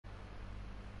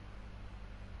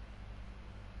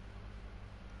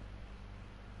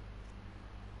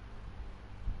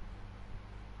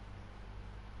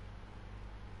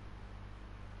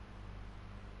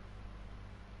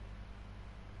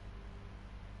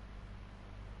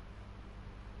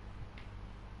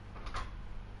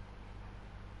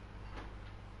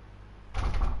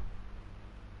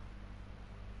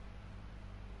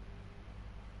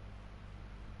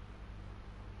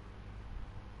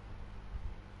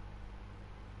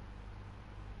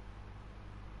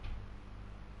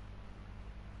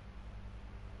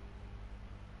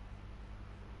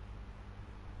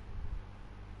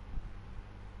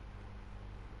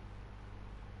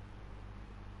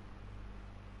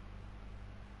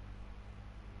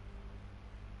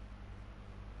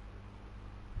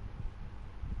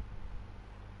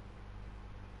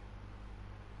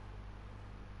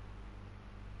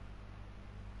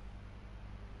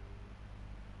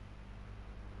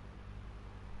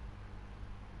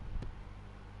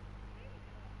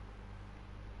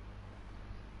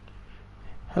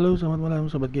Halo, selamat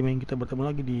malam Sobat Gaming. Kita bertemu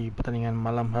lagi di pertandingan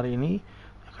malam hari ini.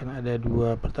 Akan ada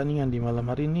dua pertandingan di malam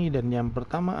hari ini. Dan yang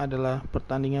pertama adalah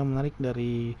pertandingan menarik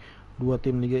dari dua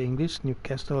tim Liga Inggris,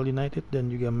 Newcastle United dan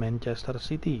juga Manchester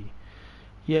City.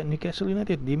 Ya, Newcastle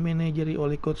United dimanajeri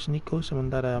oleh coach Niko,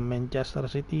 sementara Manchester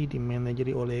City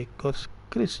dimanajeri oleh coach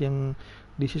Chris yang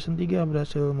di season 3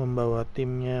 berhasil membawa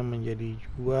timnya menjadi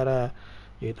juara,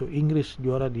 yaitu Inggris,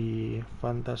 juara di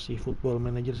Fantasy Football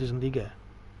Manager season 3.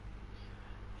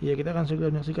 Ya, kita akan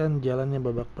segera menyaksikan jalannya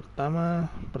babak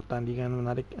pertama pertandingan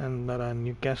menarik antara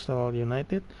Newcastle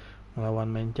United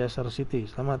melawan Manchester City.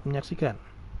 Selamat menyaksikan.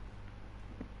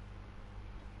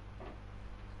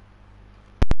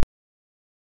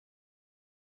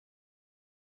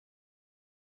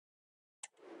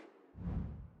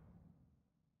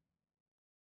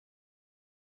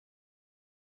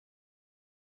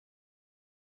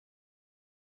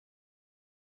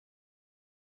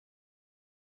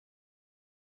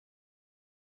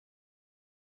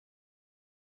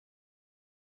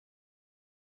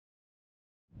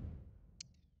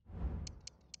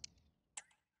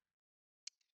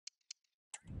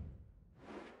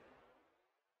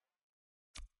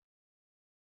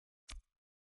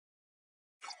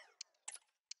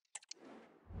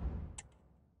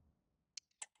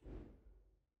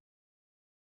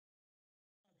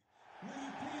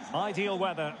 Ideal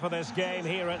weather for this game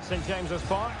here at St James's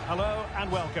Park. Hello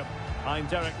and welcome. I'm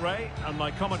Derek Ray and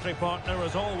my commentary partner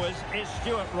as always is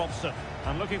Stuart Robson.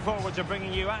 I'm looking forward to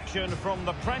bringing you action from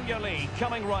the Premier League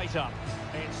coming right up.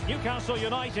 It's Newcastle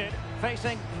United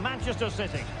facing Manchester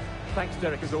City. Thanks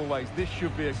Derek, as always. This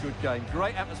should be a good game.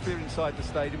 Great atmosphere inside the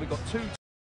stadium. We've got two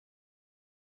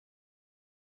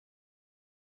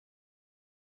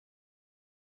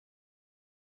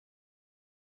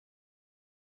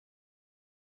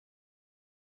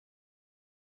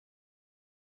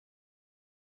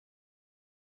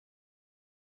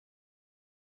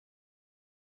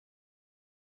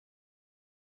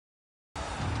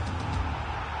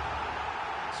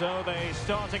So the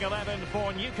starting 11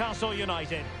 for Newcastle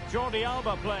United. Jordi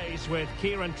Alba plays with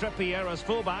Kieran Trippier as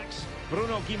fullbacks.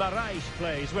 Bruno Guimaraes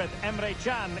plays with Emre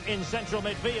Can in central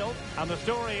midfield. And the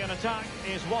story in attack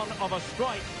is one of a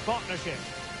strike partnership.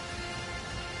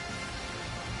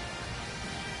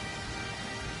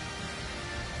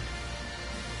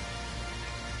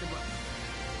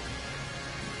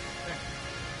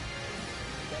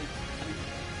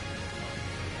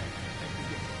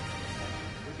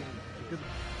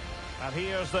 And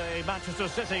here's the Manchester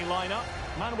City lineup.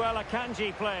 Manuel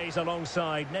Akanji plays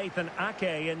alongside Nathan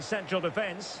Ake in central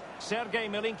defence. Sergej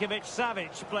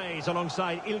Milinkovic-Savic plays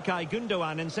alongside İlkay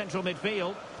Gündoğan in central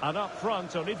midfield. And up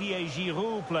front, Olivier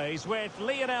Giroud plays with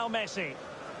Lionel Messi.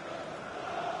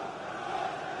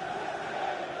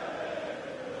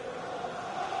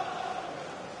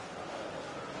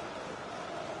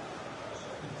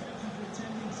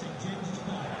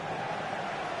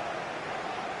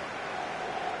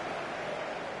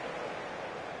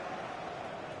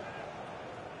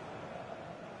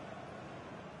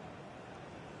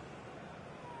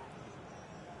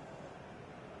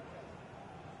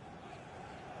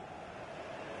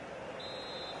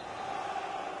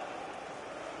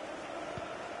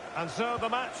 And so the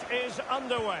match is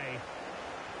underway.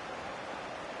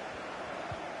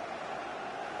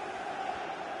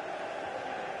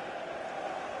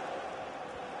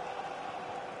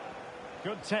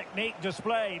 Good technique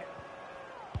displayed.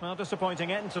 Well,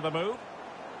 disappointing end to the move.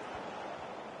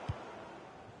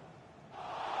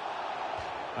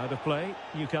 Out of play.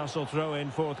 Newcastle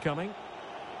throw-in forthcoming.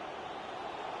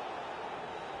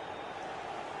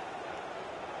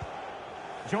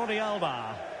 Jordi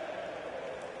Alba.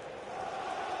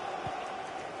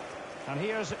 And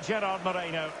here's Gerard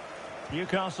Moreno.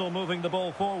 Newcastle moving the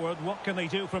ball forward. What can they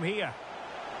do from here?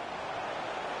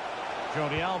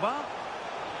 Jordi Alba.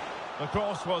 The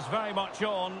cross was very much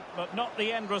on, but not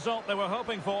the end result they were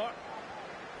hoping for.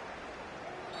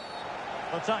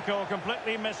 The tackle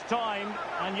completely mistimed,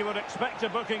 and you would expect a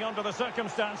booking under the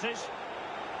circumstances.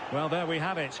 Well, there we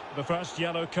have it. The first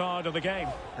yellow card of the game.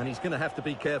 And he's going to have to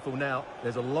be careful now.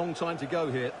 There's a long time to go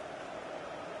here.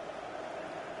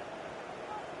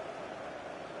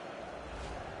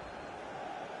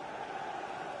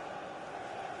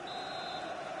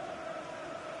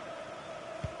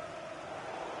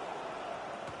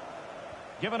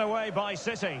 Given away by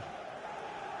City.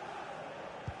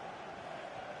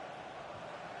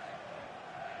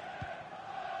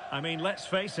 I mean, let's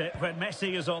face it, when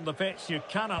Messi is on the pitch, you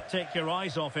cannot take your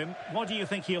eyes off him. What do you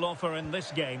think he'll offer in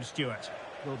this game, Stuart?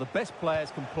 Well, the best players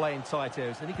can play in tight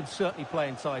areas, and he can certainly play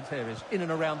in tight areas, in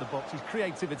and around the box. His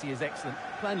creativity is excellent.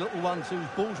 Playing little one-twos,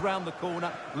 balls round the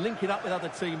corner, linking up with other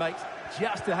teammates,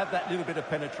 just to have that little bit of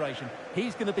penetration.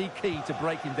 He's going to be key to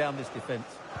breaking down this defence.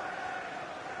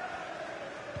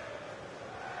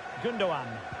 Gundogan.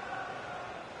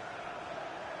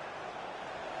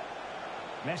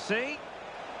 Messi.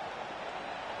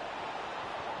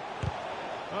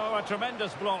 Oh, a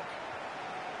tremendous block.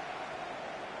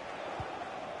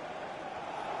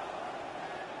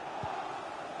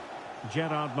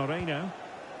 Gerard Moreno.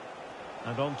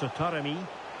 And on to Taremi.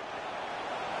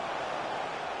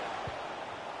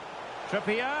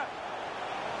 Trippier.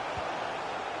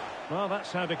 Well,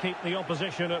 that's how to keep the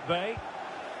opposition at bay.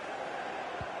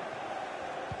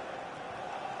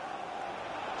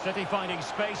 City finding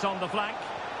space on the flank.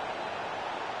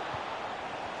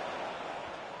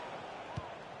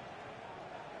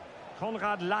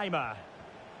 Konrad Laimer.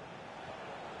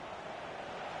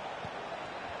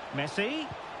 Messi.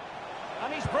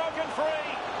 And he's broken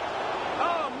free.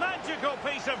 Oh, magical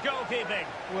piece of goalkeeping.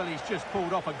 Well, he's just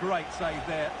pulled off a great save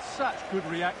there. Such good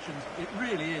reactions. It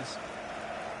really is.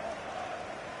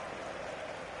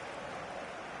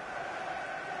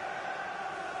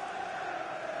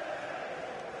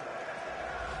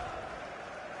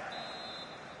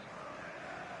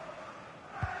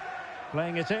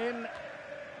 Playing it in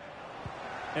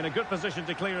a good position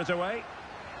to clear it away.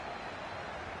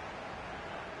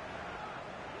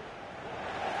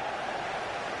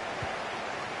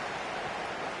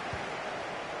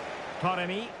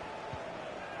 Taremi.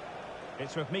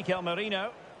 It's with Mikel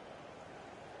Merino.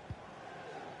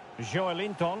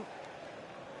 Joelinton.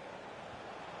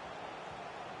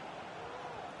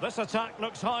 This attack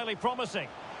looks highly promising.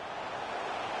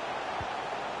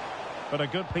 But a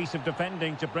good piece of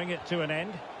defending to bring it to an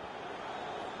end.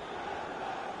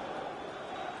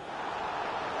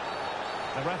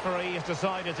 The referee has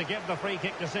decided to give the free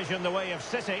kick decision the way of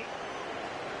City.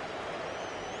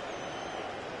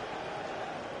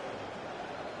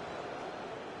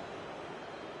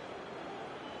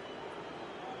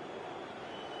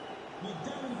 Will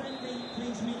Darren Bentley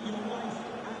please meet your wife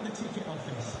at the ticket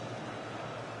office?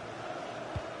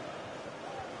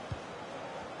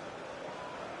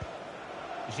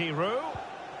 Giroud.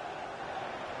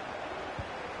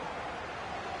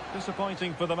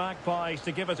 Disappointing for the Magpies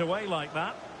to give it away like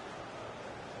that.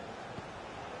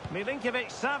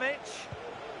 Milinkovic-Savic.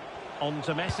 On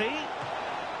to Messi.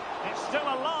 It's still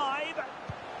alive.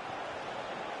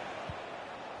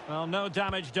 Well, no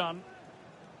damage done.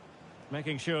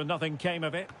 Making sure nothing came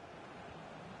of it.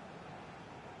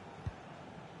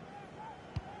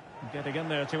 Getting in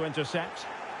there to intercept.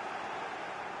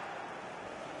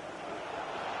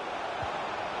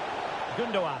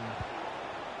 Gundogan.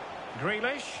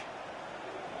 Grealish.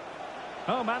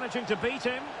 Oh, managing to beat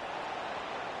him.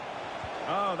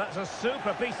 Oh, that's a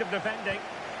super piece of defending.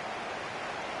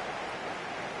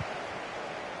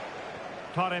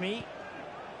 Taremi.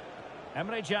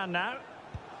 Emre Can now.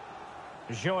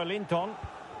 Joelinton.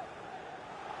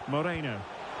 Moreno.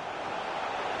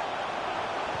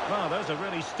 Well, there's a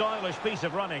really stylish piece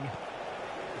of running.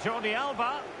 Jordi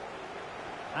Alba.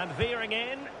 And veering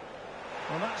in.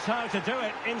 Well, that's how to do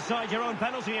it inside your own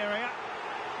penalty area.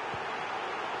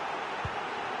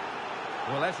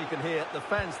 Well, as you can hear, the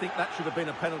fans think that should have been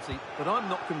a penalty, but I'm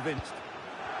not convinced.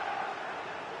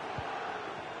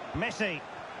 Messi.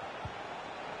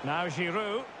 Now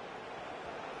Giroud.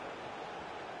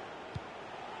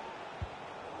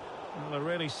 Well, a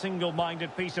really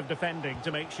single-minded piece of defending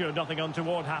to make sure nothing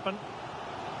untoward happened.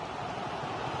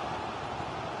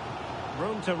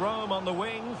 Room to roam on the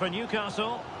wing for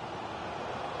Newcastle.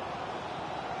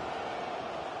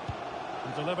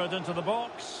 And delivered into the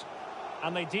box.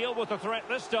 And they deal with the threat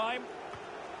this time.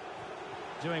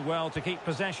 Doing well to keep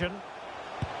possession.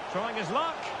 Trying his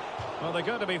luck. Well, they're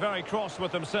going to be very cross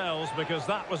with themselves because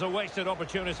that was a wasted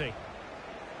opportunity.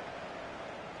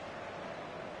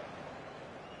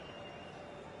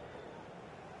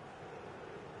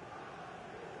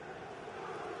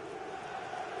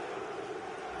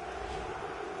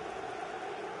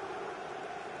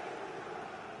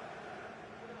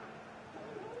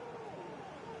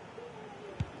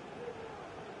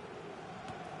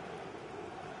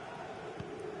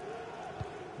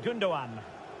 Gundogan.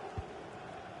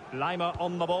 Laimer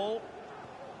on the ball.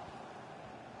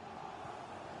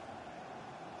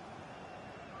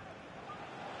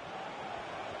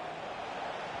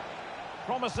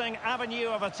 Promising avenue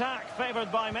of attack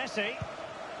favoured by Messi.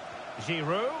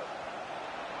 Giroud.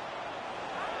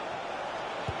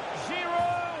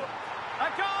 Giroud!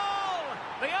 A goal!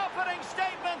 The opening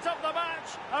statement of the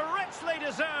match. A richly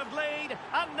deserved lead.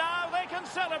 and now they can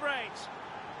celebrate.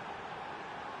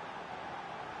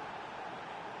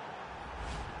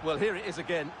 Well, here it is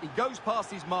again. He goes past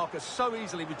his marker so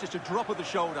easily with just a drop of the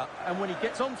shoulder. And when he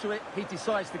gets onto it, he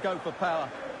decides to go for power.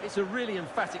 It's a really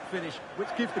emphatic finish, which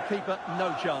gives the keeper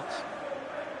no chance.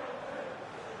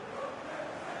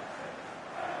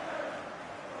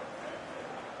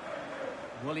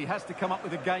 Well, he has to come up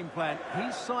with a game plan.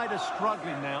 His side are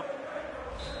struggling now.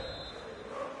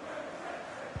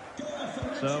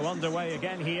 So underway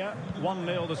again here.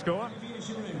 1-0 the score.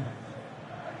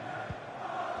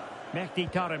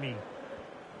 Mehdi Taremi.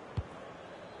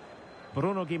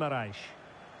 Bruno Guimaraes.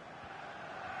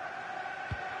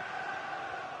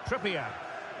 Trippier.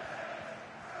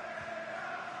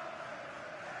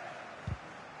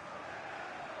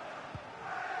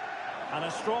 And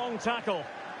a strong tackle.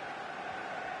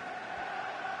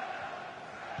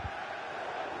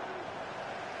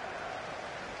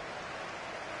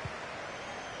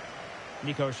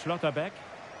 Niko Schlotterbeck.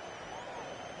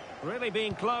 Really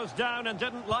being closed down and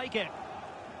didn't like it.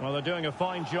 Well, they're doing a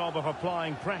fine job of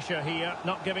applying pressure here,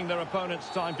 not giving their opponents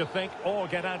time to think or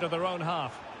get out of their own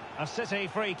half. A City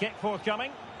free kick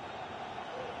forthcoming.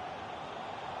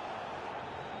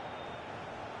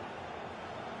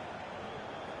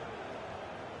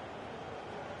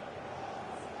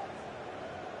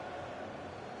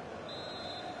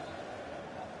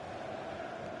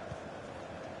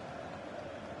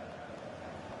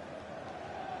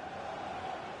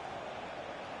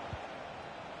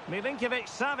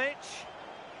 Milinkovic-Savic.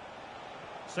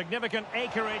 Significant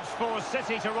acreage for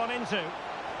City to run into.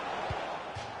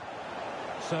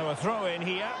 So a throw in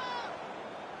here.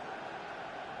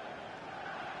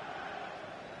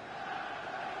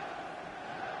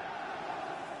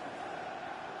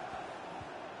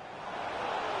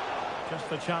 Just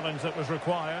the challenge that was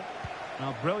required.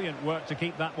 Now, brilliant work to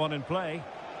keep that one in play.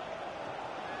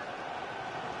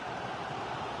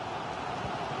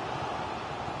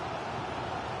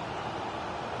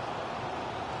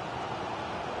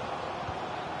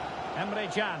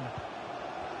 Emre Can.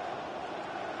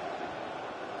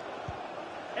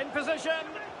 In position.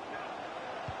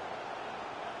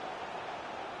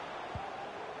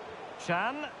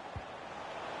 Can.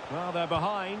 Well, they're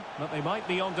behind, but they might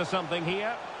be onto something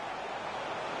here.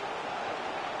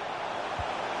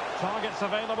 Targets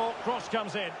available. Cross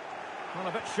comes in. Well,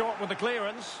 a bit short with the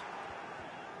clearance.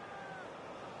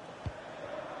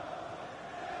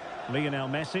 Lionel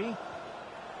Messi.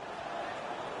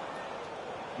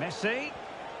 Messi.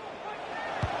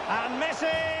 And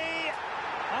Messi!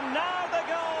 And now the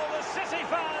goal the City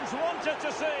fans wanted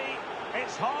to see.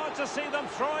 It's hard to see them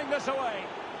throwing this away.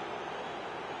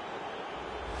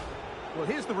 Well,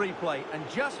 here's the replay, and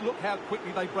just look how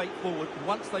quickly they break forward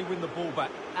once they win the ball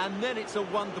back. And then it's a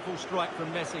wonderful strike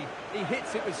from Messi. He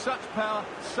hits it with such power,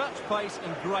 such pace,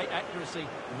 and great accuracy.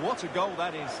 What a goal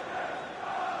that is.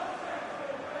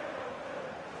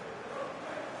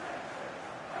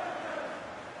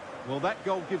 Well, that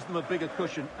goal gives them a bigger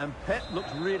cushion, and Pep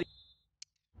looks really...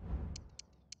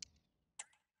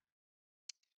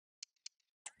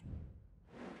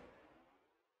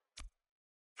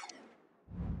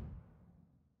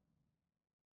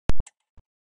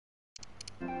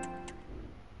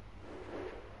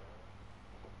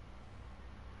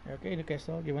 Oke,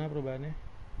 Newcastle gimana perubahannya?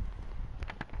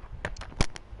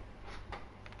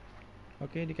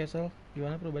 Oke, Newcastle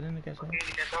gimana perubahannya Newcastle?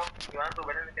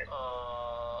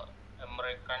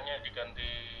 Mereka-nya diganti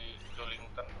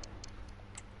Jolinton.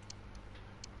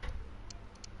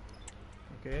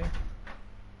 Oke.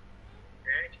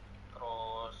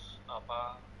 Terus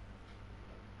apa?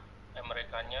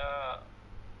 Mereka-nya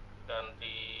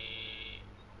ganti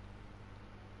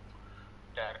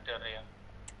Darder ya.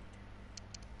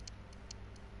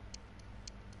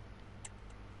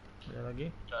 Ada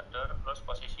lagi? Darder, terus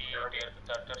posisi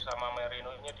Darder sama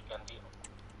Merino-nya diganti.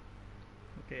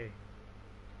 Oke.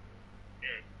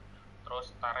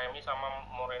 Terus Taremi sama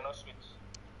Moreno switch.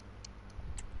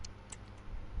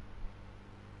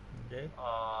 Oke.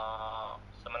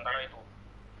 Sementara itu.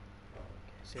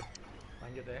 Sip.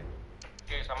 Lanjut ya.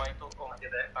 Oke, sama itu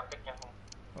taktiknya.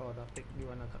 Oh, taktik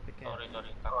gimana taktiknya?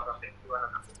 Sorry.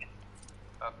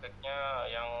 Taktiknya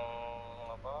yang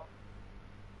apa?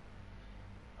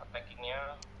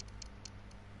 Attackingnya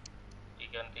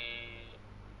diganti,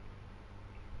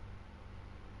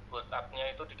 build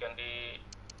up-nya itu diganti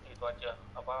itu aja,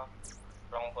 apa,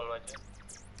 long ball aja.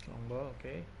 Long ball,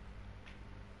 oke.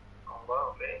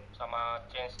 Sama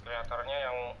change creator-nya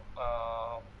yang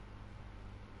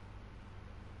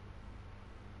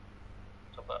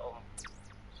coba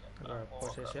Ada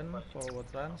possession, forward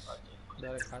runs,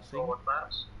 direct passing.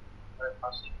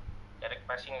 direct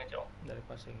passing aja Om. Dari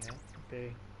passing ya.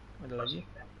 Oke. Ada lagi?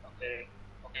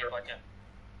 Oke itu aja.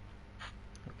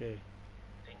 Oke.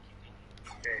 Thank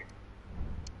you.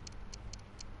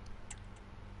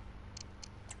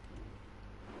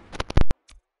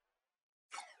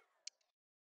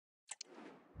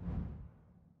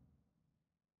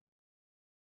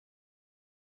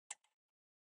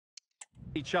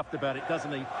 He's chuffed about it,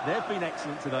 doesn't he? They've been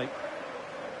excellent today.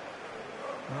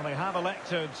 Well, they have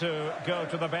elected to go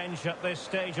to the bench at this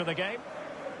stage of the game.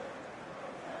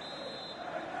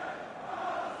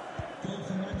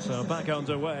 So back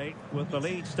underway with the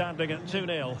lead standing at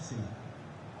 2-0.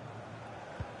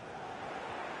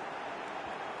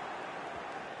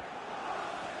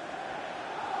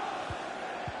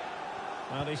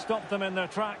 Well, he stopped them in their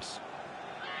tracks.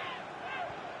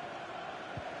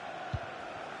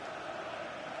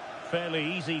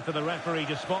 Fairly easy for the referee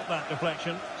to spot that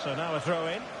deflection. So now a throw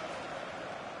in.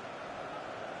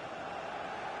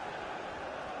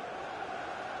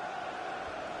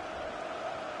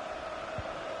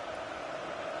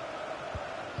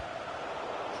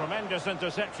 Tremendous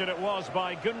interception it was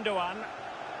by Gundogan.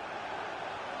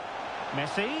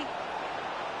 Messi.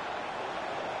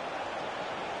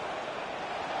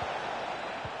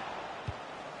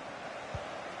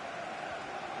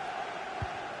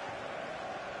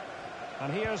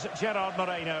 And here's Gerard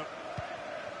Moreno.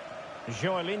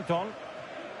 Joelinton.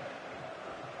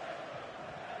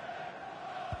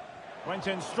 Went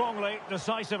in strongly,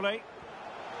 decisively.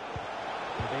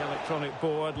 The electronic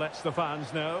board lets the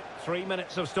fans know. 3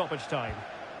 minutes of stoppage time.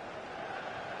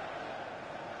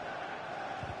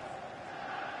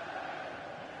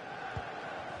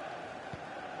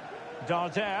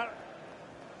 Darder.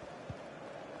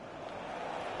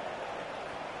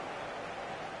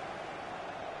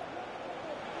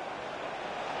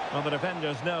 Well, the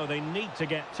defenders know they need to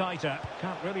get tighter.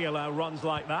 Can't really allow runs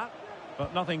like that.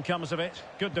 But nothing comes of it.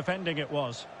 Good defending it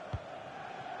was.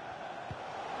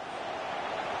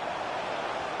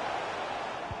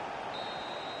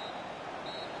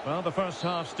 Well, the first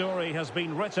half story has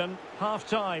been written.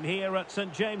 Half-time here at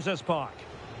St James's Park.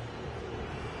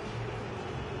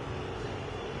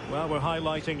 Well, we're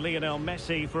highlighting Lionel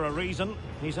Messi for a reason.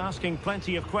 He's asking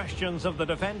plenty of questions of the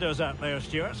defenders out there,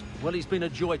 Stuart. Well, he's been a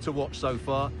joy to watch so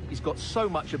far. He's got so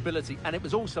much ability, and it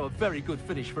was also a very good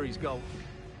finish for his goal.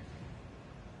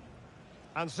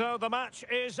 And so the match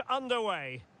is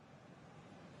underway.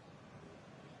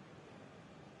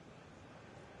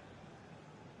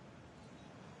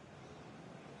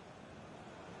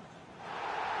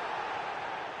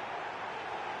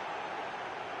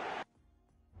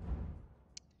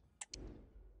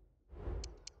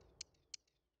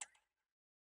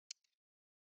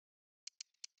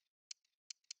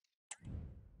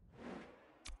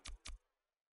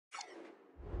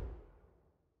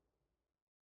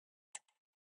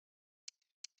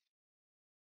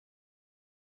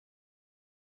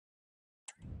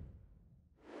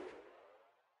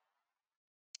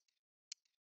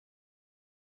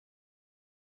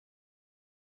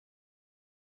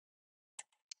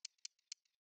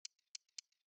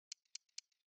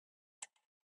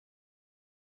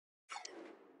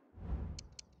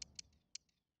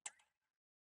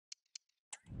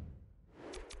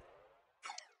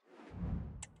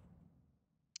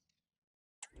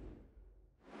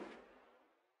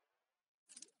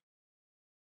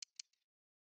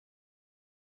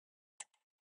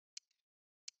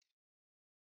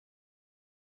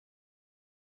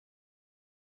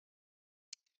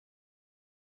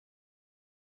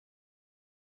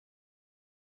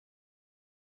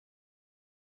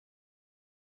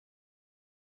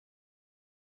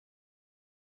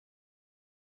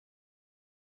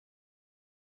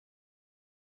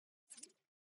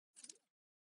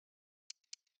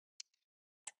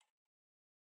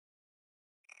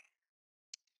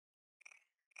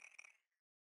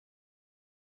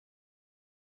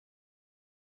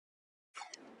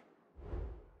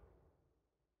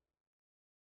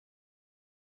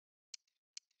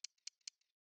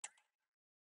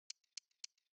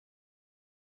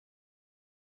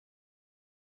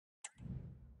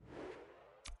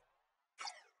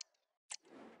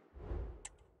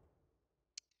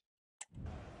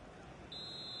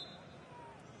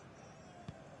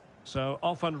 So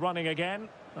off and running again,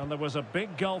 and there was a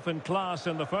big gulf in class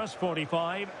in the first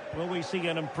 45. Will we see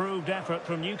an improved effort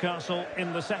from Newcastle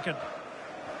in the second?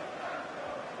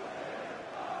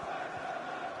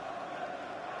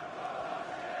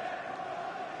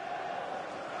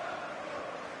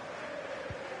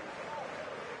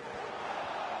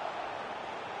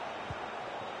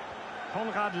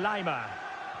 Konrad Laimer.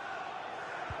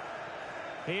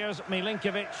 Here's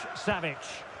Milinkovic-Savic.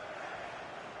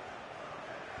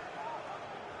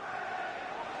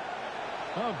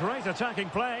 Oh, great attacking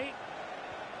play.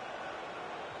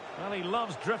 Well, he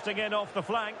loves drifting in off the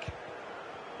flank.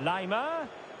 Lima.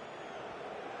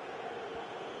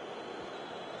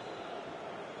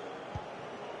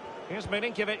 Here's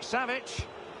Milinkovic-Savic.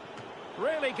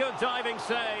 Really good diving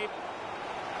save.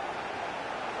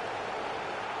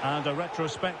 And a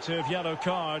retrospective yellow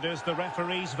card is the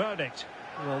referee's verdict.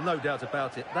 Well, no doubt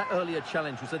about it. That earlier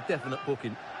challenge was a definite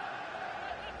booking.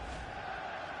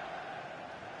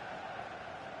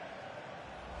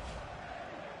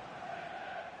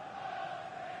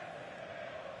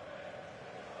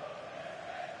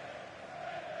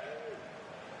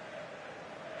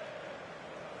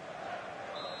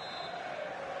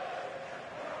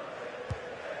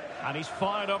 And he's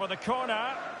fired over the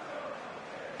corner.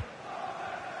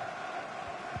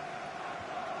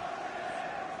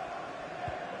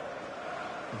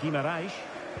 Guimarães.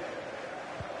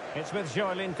 It's with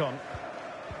Joe Lincoln.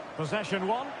 Possession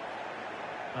won.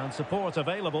 And support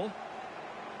available.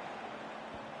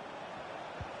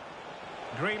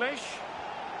 Grealish.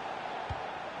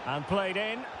 And played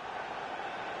in.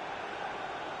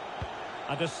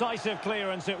 A decisive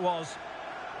clearance it was.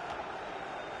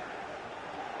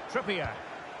 Trippier.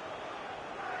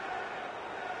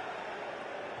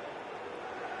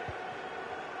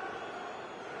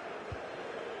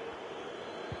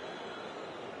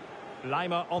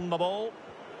 Lima on the ball.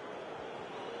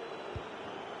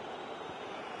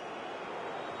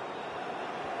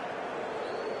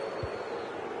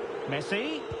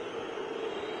 Messi.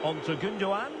 On to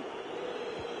Gundogan.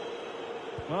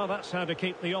 Well, that's how to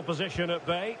keep the opposition at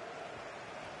bay.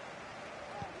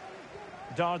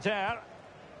 Darder.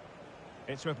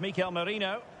 It's with Mikel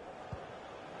Merino.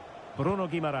 Bruno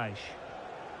Guimarães.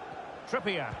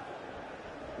 Trippier.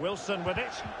 Wilson with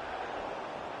it.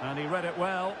 And he read it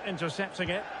well, intercepting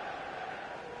it.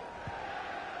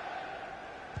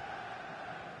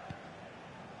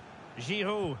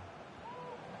 Giroud.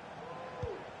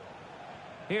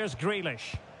 Here's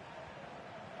Grealish.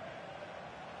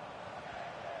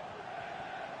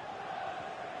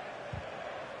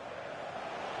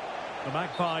 The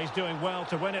Magpies doing well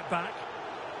to win it back.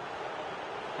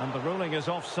 And the ruling is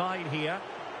offside here.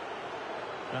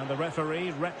 And the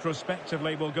referee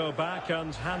retrospectively will go back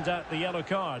and hand out the yellow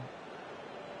card.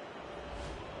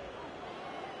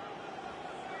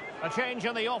 A change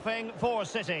in the offing for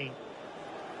City.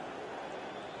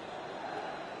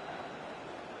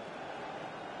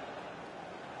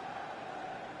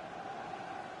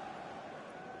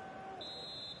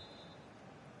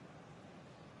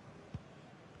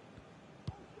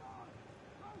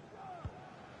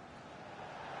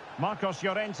 Marcos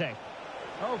Llorente.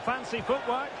 Oh, fancy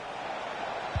footwork.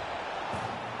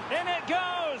 In it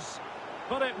goes!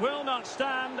 But it will not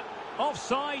stand.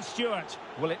 Offside, Stuart.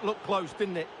 Well, it looked close,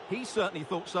 didn't it? He certainly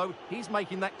thought so. He's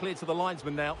making that clear to the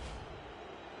linesman now.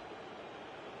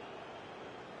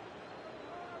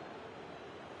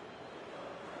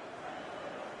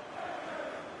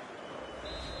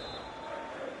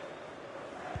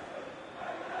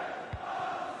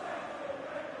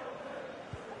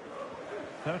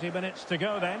 "30 minutes to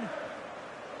go then.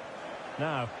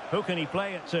 Now, who can he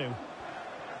play it to?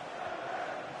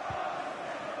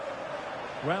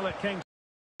 Well, it came to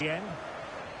the end.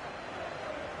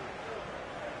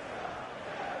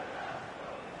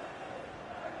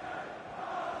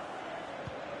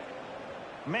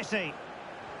 Messi.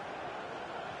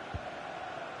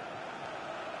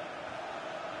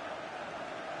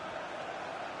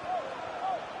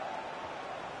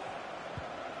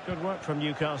 Good work from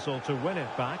Newcastle to win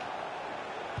it back.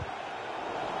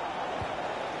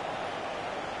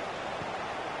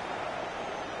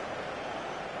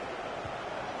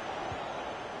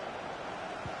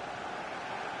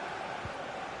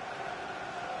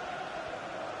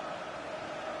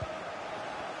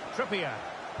 Trippier.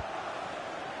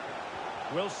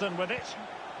 Wilson with it.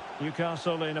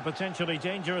 Newcastle in a potentially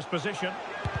dangerous position.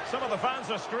 Some of the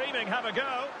fans are screaming, have a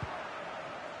go.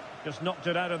 Just knocked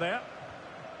it out of there.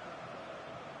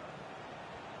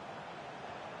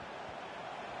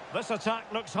 This attack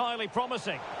looks highly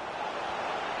promising.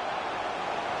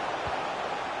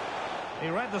 He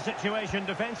read the situation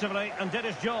defensively and did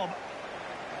his job.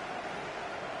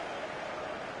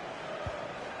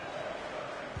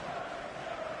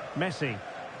 Messi.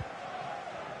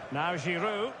 Now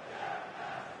Giroud.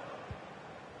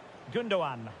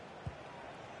 Gundogan.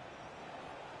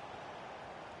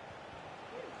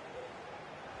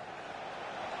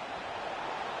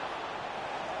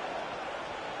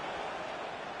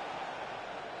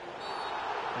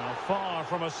 Now, far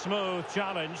from a smooth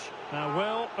challenge. Now,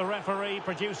 will the referee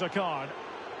produce a card?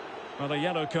 Well, a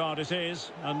yellow card it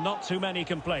is, and not too many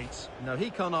complaints. No, he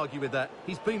can't argue with that.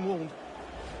 He's been warned.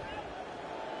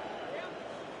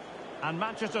 And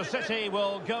Manchester City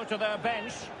will go to their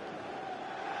bench.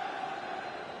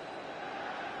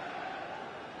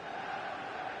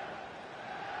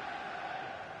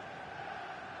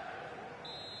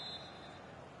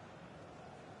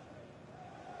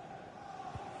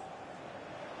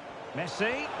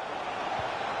 Messi.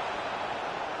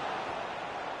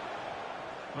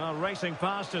 Well, racing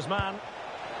past his man.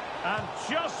 And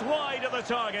just wide of the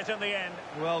target in the end.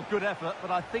 Well, good effort, but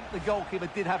I think the goalkeeper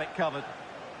did have it covered.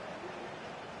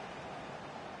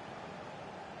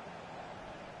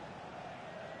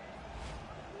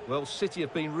 Well, City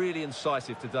have been really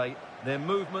incisive today. Their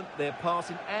movement, their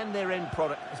passing and their end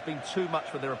product has been too much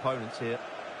for their opponents here.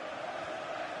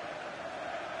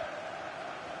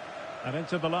 And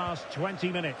into the last 20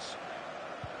 minutes.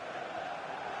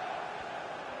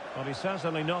 Well, he's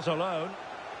certainly not alone.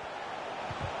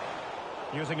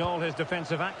 Using all his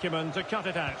defensive acumen to cut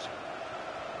it out.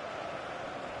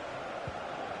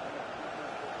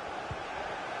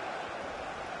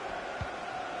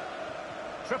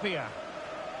 Trippier.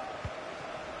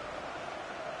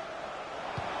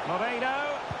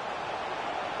 Moreno.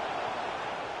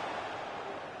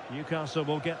 Newcastle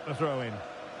will get the throw in.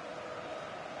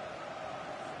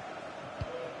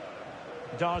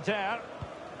 Darder.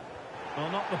 Well,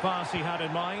 not the pass he had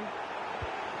in mind.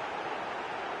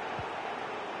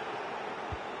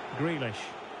 Grealish.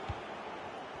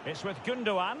 It's with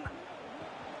Gundogan.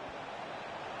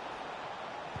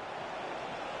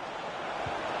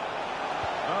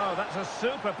 Oh, that's a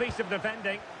super piece of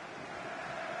defending.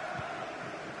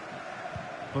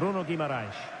 Bruno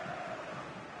Guimaraes.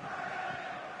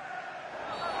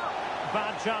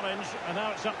 Bad challenge, and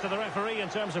now it's up to the referee in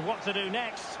terms of what to do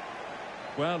next.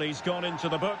 Well, he's gone into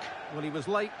the book. Well, he was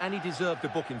late and he deserved a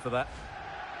booking for that.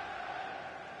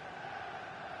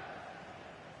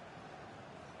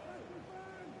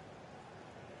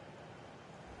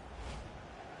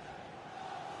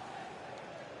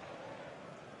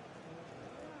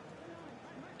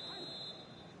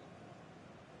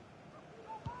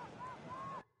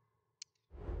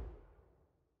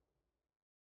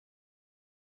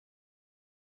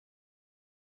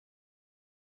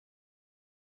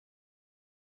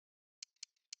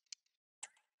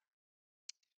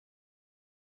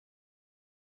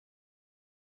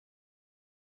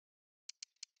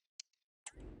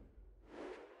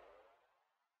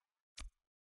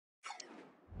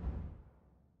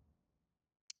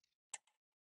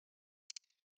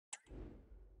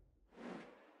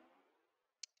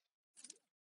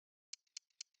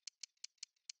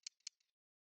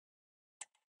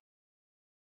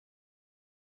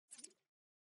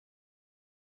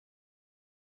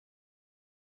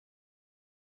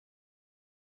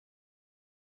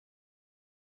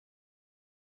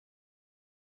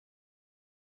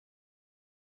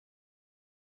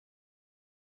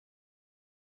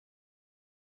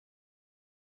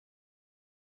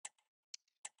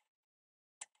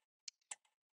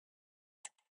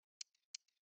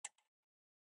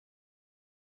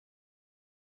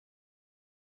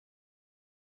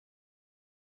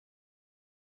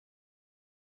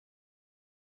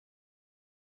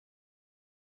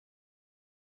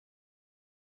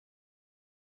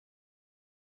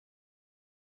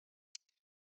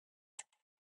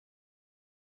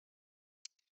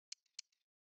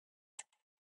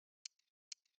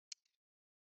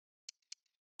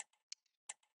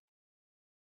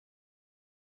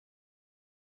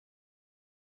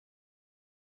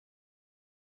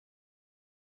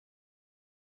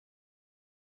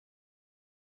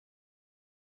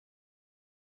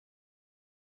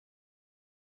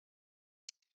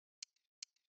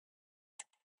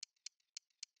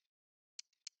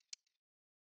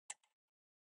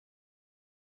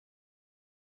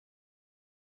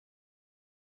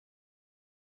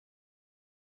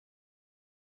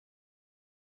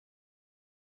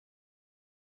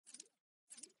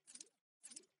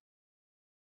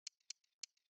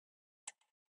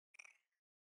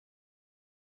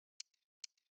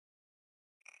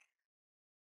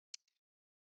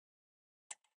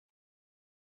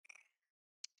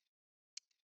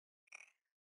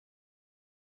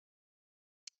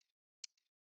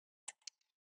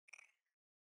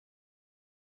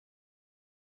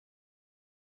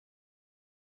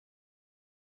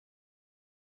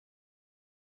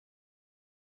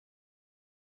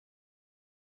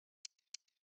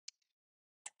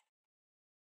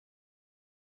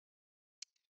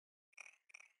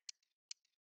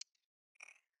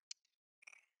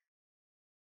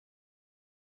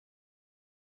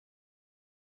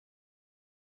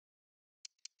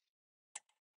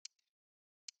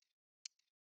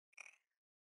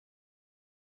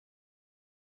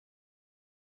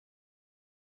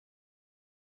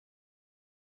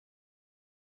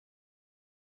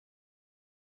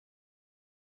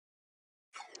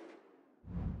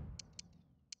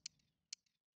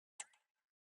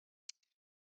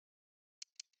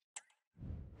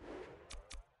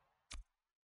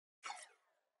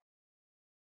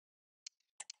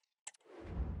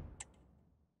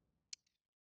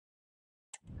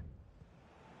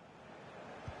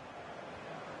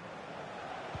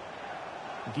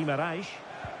 Guimaraes.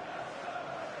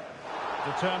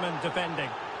 Determined defending.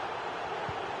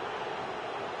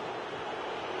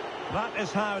 That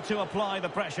is how to apply the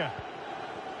pressure.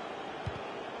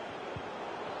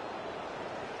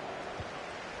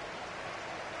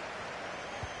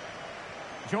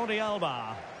 Jordi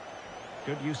Alba.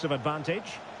 Good use of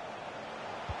advantage.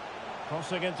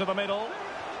 Crossing into the middle.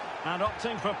 And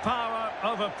opting for power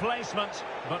over placement,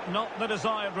 but not the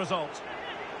desired result.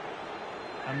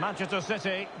 And Manchester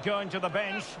City going to the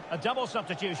bench. A double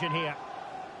substitution here.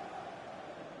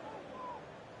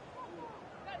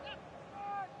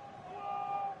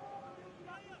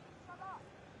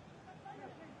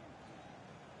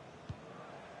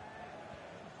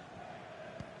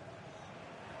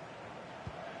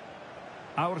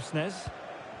 Aursnes.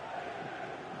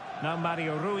 Now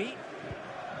Mario Rui.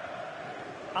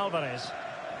 Alvarez.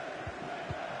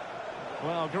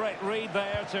 Well, great read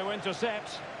there to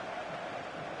intercept.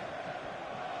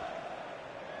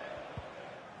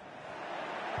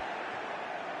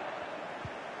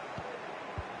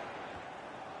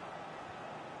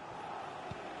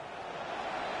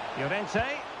 Llorente.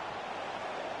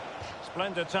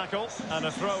 Splendid tackle and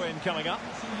a throw-in coming up.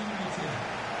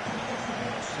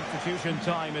 Substitution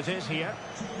time it is here.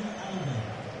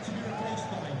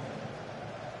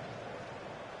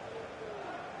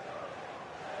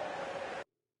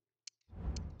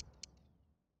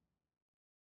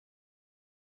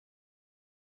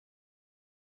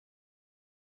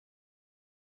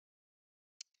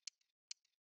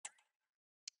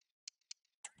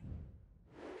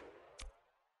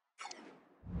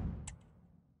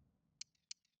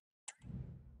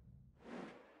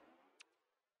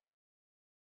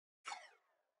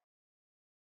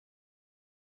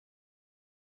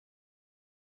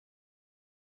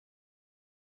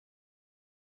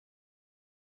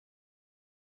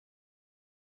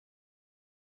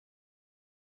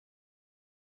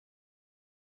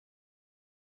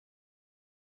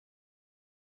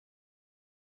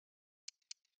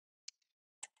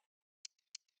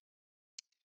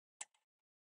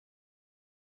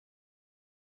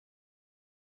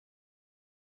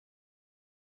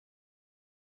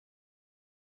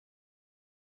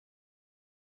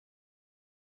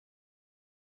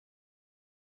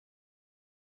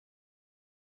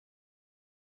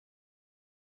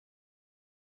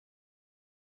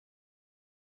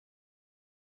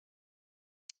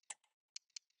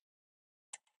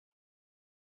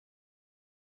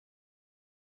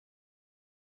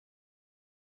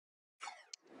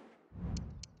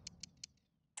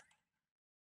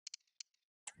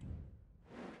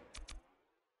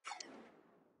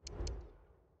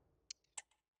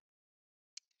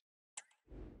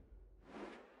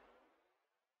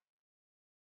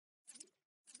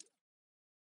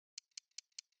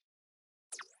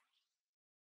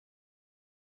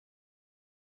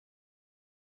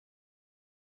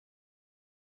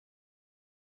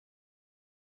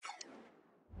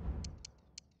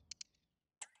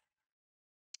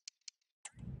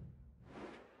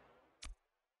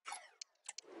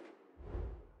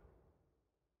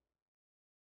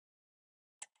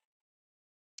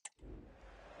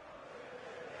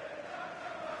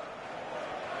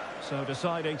 So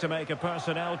deciding to make a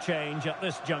personnel change at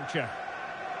this juncture.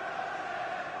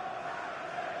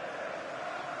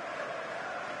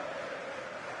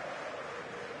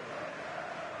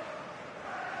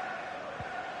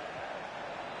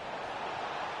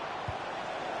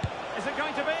 Is it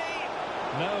going to be?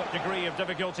 No degree of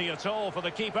difficulty at all for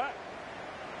the keeper.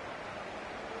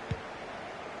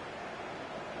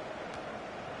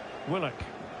 Willock.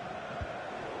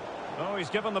 Oh, he's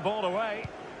given the ball away.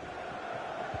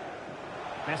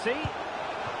 Messi.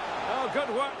 Oh,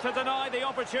 good work to deny the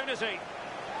opportunity.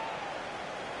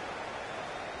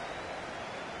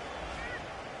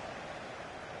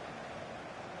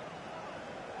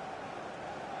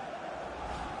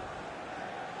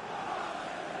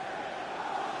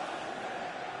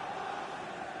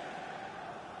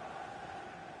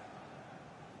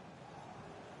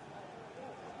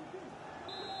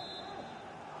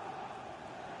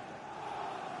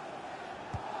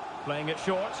 Playing it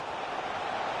short.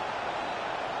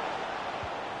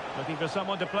 Looking for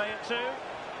someone to play it to.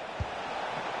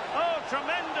 Oh,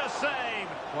 tremendous save!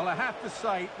 Well, I have to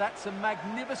say, that's a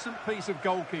magnificent piece of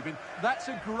goalkeeping. That's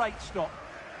a great stop.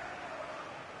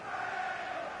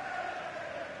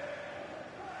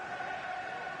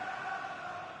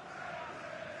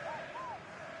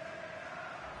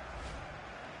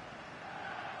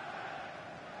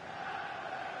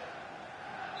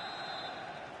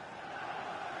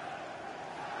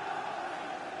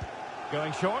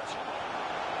 Going short.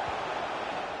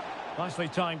 Nicely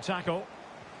timed tackle.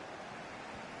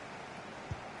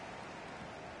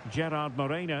 Gerard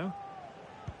Moreno.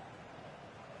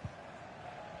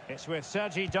 It's with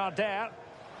Sergi Darder.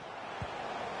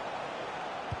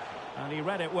 And he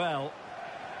read it well.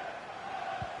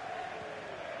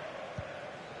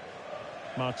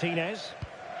 Martinez.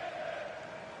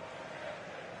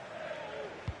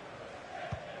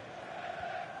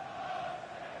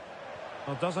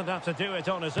 Well, doesn't have to do it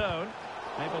on his own.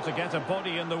 Able to get a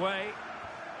body in the way.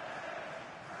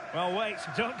 Well, wait,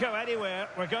 don't go anywhere.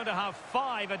 We're going to have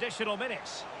 5 additional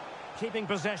minutes. Keeping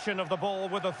possession of the ball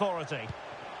with authority.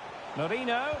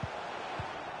 Marino.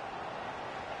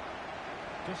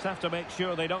 Just have to make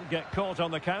sure they don't get caught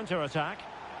on the counter-attack.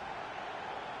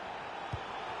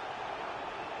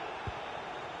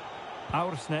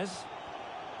 Aursnes.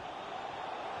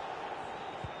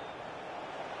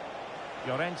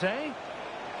 Llorente.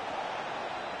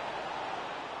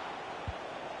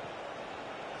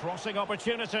 Crossing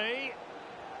opportunity.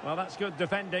 Well, that's good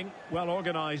defending. Well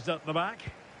organised at the back.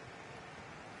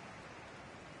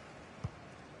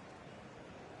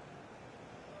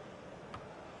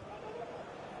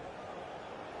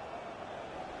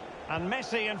 And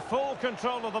Messi in full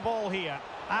control of the ball here.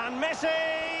 And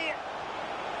Messi!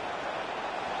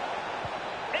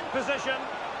 In position.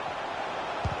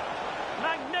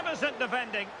 Magnificent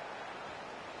defending.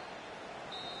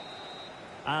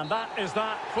 And that is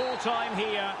that. Full time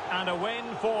here and a win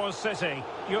for City.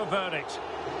 Your verdict?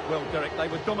 Well, Derek, they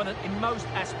were dominant in most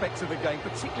aspects of the game,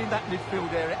 particularly in that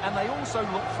midfield area, and they also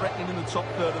looked threatening in the top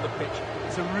third of the pitch.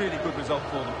 It's a really good result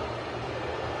for them.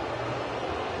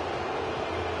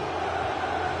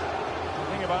 The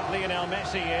thing about Lionel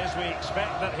Messi is we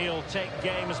expect that he'll take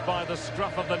games by the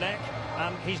scruff of the neck,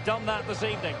 and he's done that this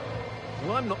evening.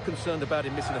 Well, I'm not concerned about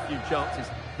him missing a few chances.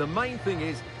 The main thing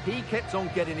is he kept on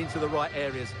getting into the right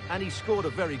areas, and he scored a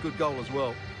very good goal as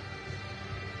well.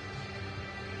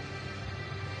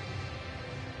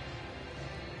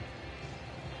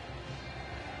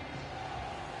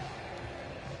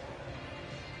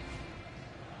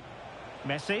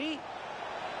 Messi.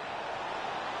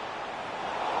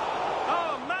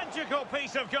 Oh, magical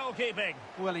piece of goalkeeping.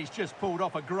 Well, he's just pulled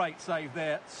off a great save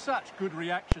there. Such good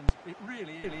reactions. It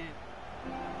really is.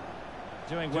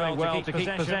 Doing well to keep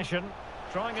possession.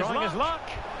 Trying his luck.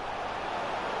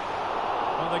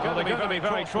 Well, they're going to be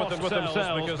very cross with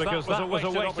themselves because that was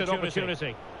a wasted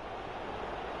opportunity.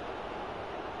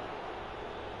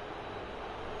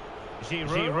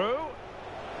 Giroud.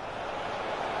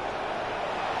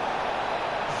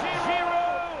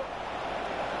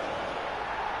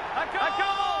 A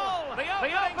goal!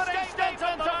 The opening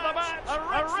statement of the match.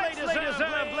 A richly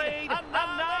deserved lead. And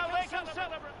now they can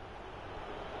celebrate.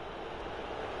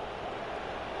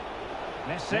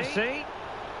 Messi.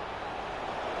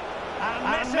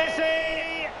 And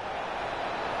Messi.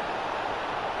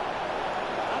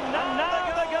 And now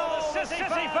the goal the City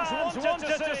fans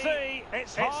wanted to see.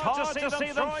 It's hard to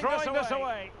see them throwing this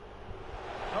away.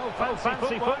 Oh,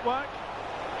 fancy footwork.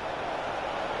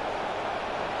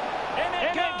 In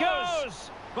it goes.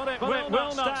 But it will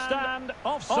not stand.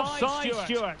 Offside,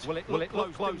 Stuart. Well, it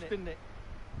looked close, didn't it?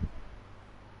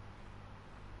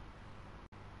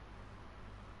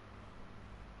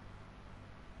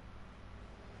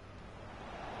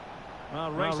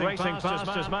 Well, racing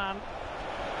past his man.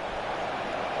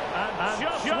 And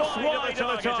just wide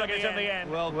of the target in the end.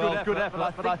 Well, good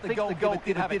effort, but I think the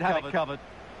goalkeeper did have it covered.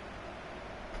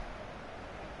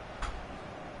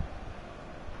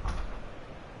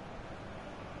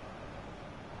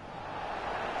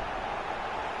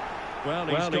 Well,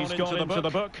 he's gone into the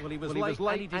book. Well, he was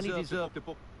late and he deserved the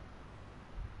book.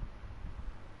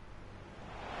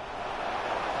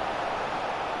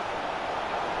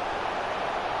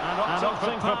 And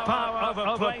opting for power over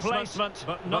placement,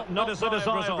 but not a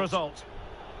desired result.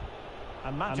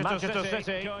 And Manchester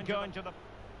City going to the...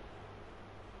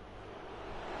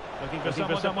 Looking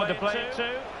for someone to play it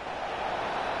to.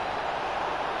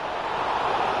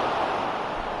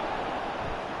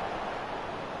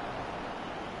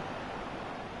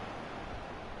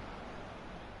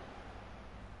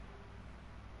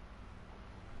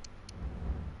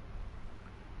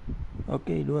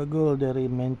 Oke, 2 gol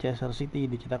dari Manchester City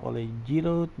dicetak oleh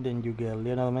Giroud dan juga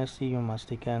Lionel Messi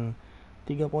memastikan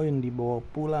 3 poin dibawa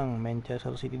pulang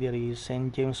Manchester City dari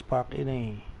St. James Park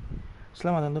ini.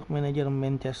 Selamat untuk manajer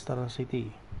Manchester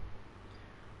City.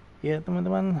 Ya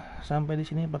teman-teman, sampai di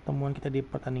sini pertemuan kita di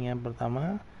pertandingan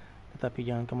pertama. Tetapi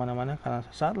jangan kemana-mana karena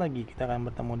sesaat lagi kita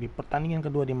akan bertemu di pertandingan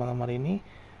kedua di malam hari ini.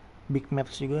 Big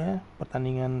match juga,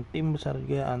 pertandingan tim besar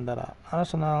juga antara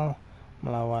Arsenal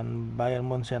melawan Bayern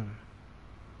Munchen.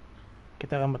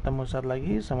 Kita akan bertemu saat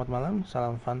lagi. Selamat malam,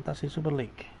 salam Fantasi Super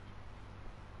League.